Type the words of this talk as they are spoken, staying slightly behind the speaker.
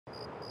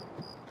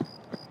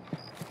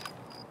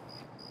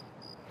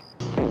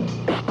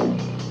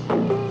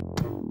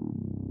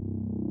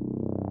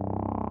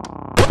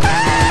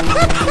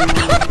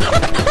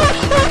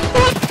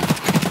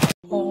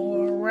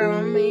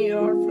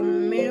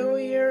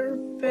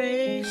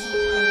face.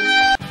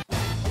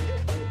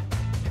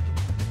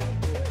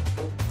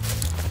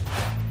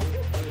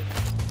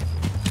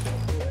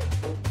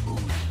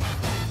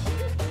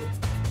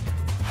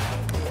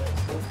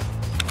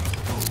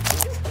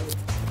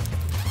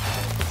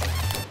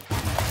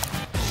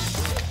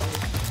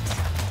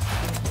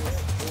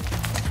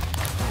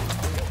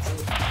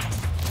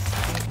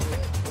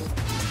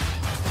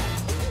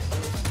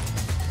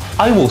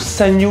 I will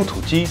send you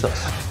to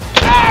Jesus.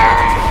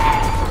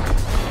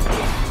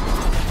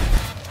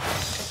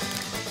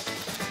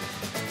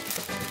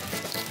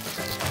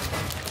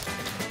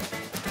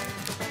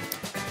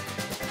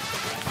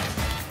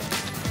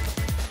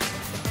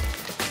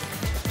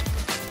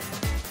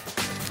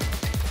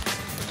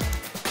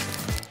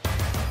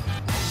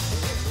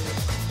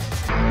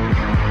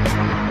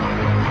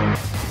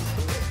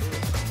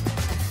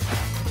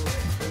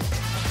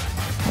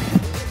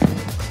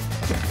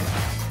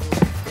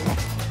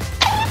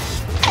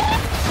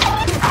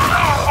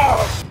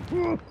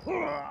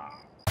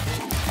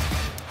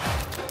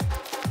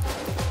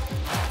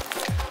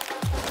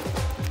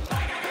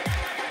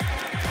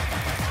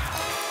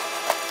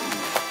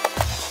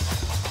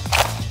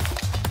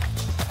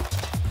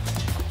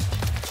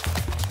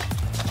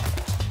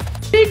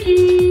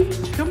 Piggy!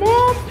 Come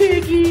on,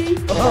 Piggy!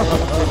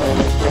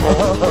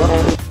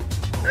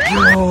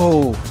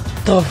 Yo!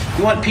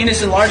 You want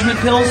penis enlargement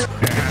pills?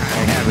 I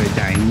have a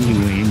tiny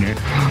wiener.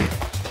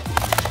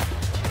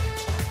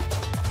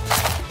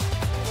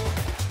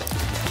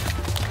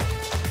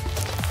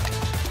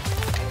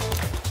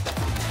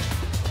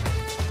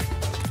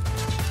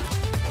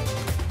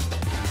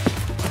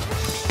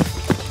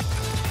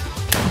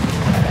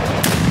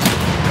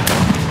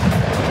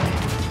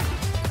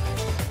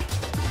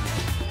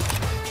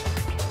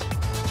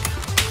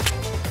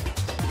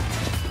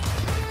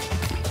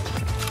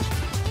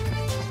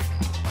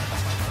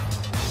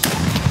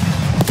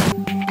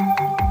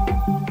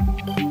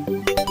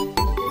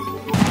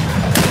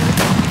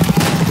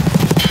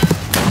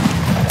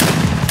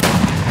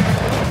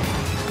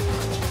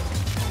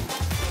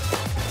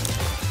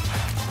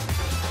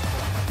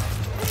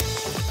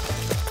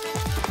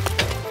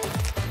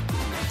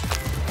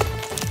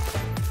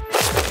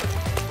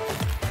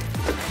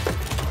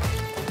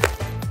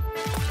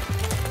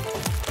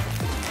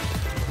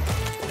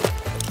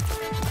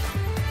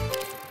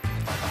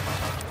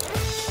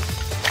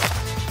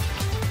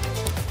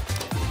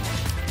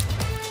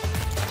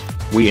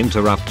 We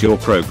interrupt your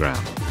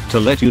program to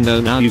let you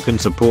know now you can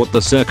support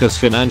the circus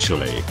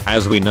financially.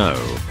 As we know,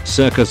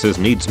 circuses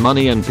needs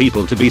money and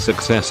people to be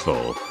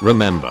successful.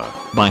 Remember,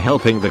 by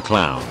helping the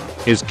clown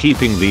is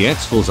keeping the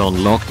Xfuls on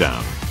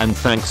lockdown, and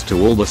thanks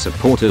to all the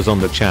supporters on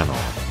the channel.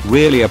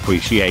 Really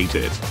appreciate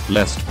it.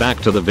 Let's back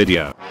to the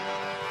video.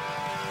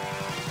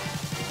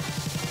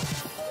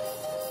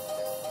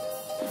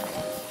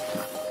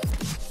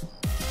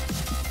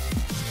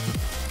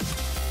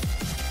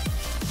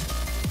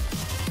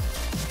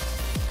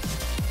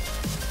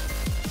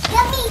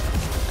 Yummy!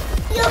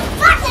 You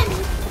fucking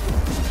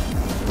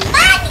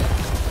money!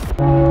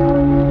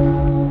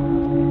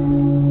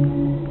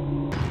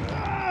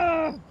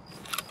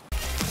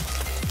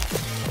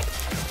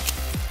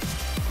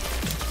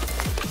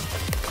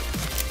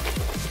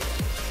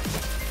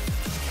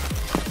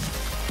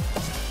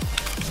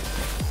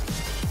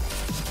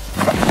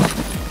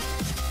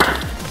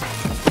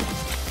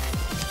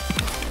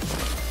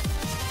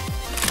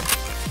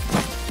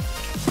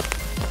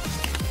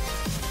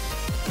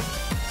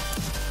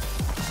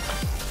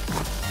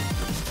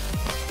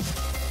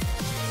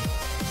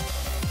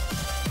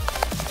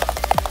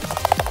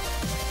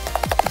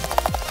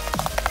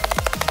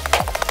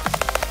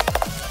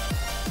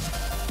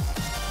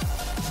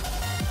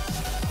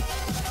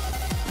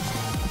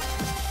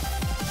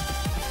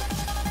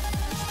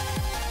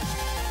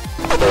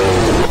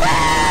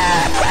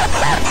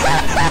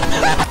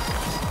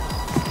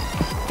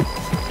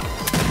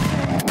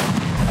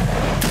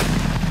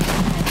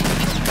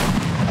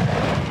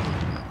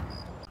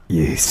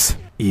 Yes,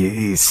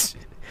 yes,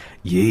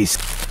 yes.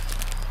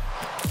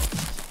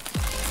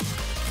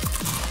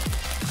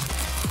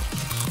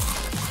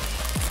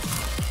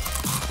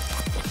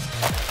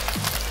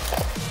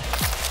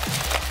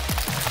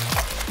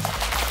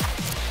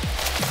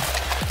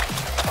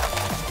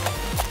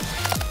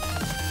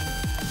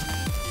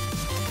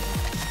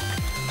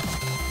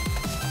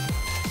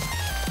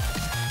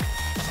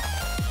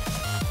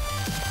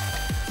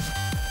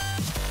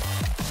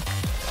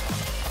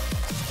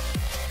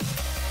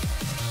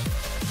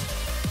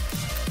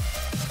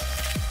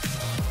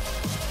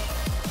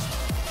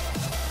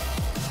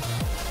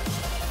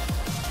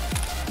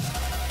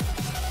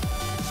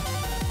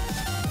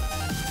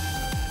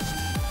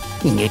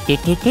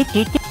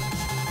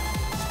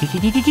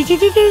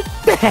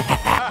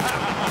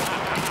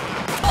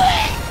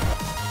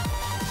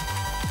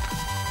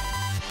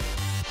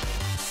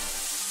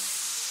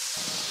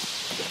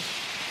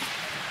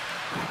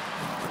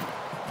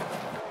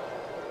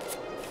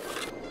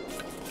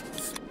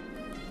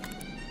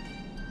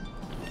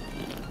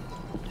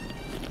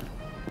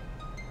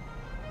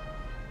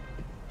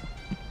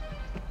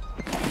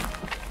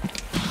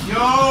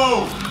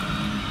 No!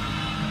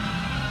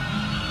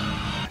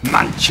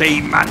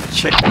 Munchie,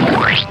 munchie.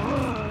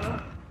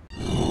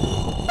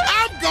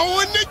 I'm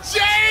going to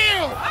jail!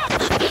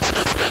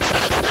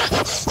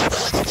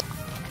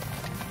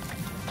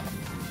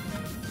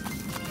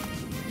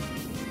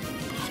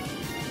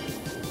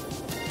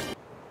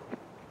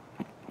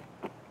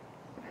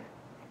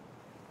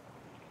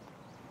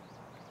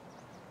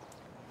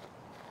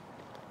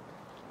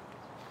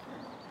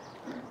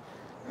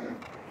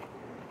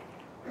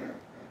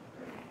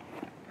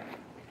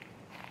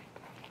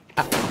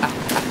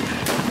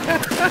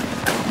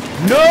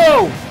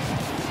 No!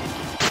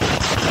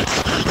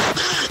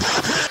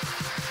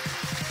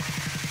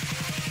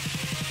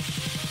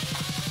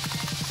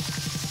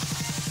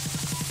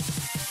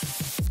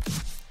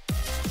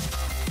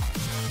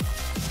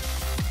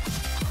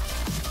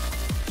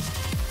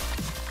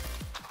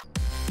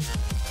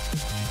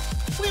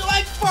 We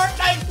like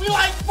Fortnite! We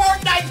like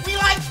Fortnite! We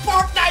like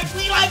Fortnite!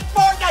 We like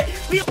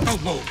Fortnite! We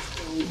Don't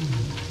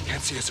move.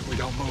 Can't see us if we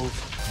don't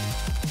move.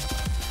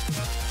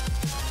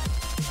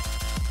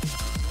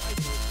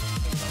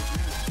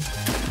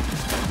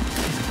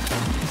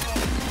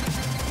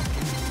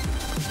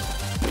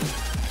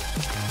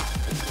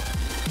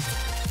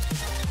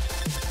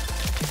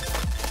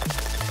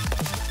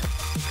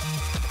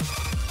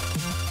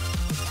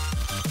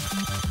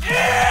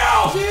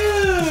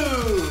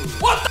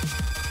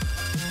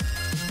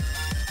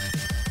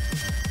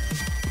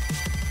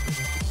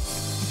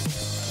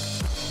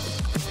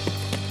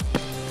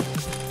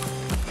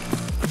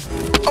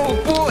 Oh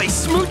boy,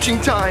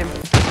 smooching time!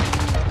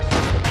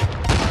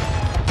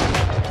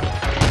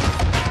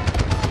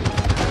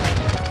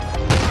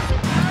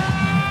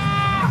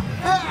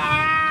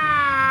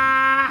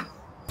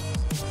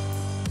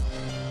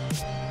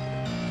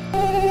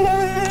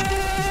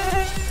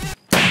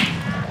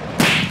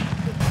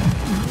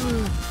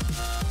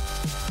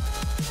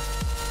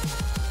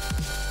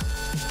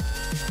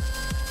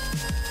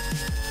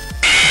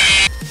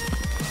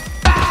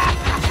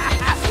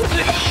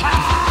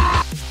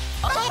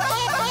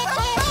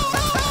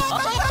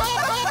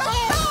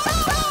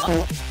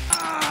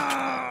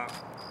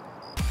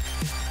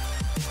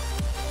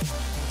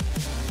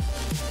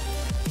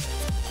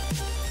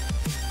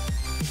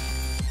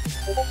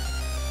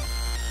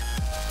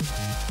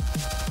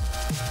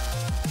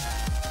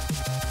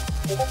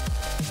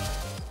 you.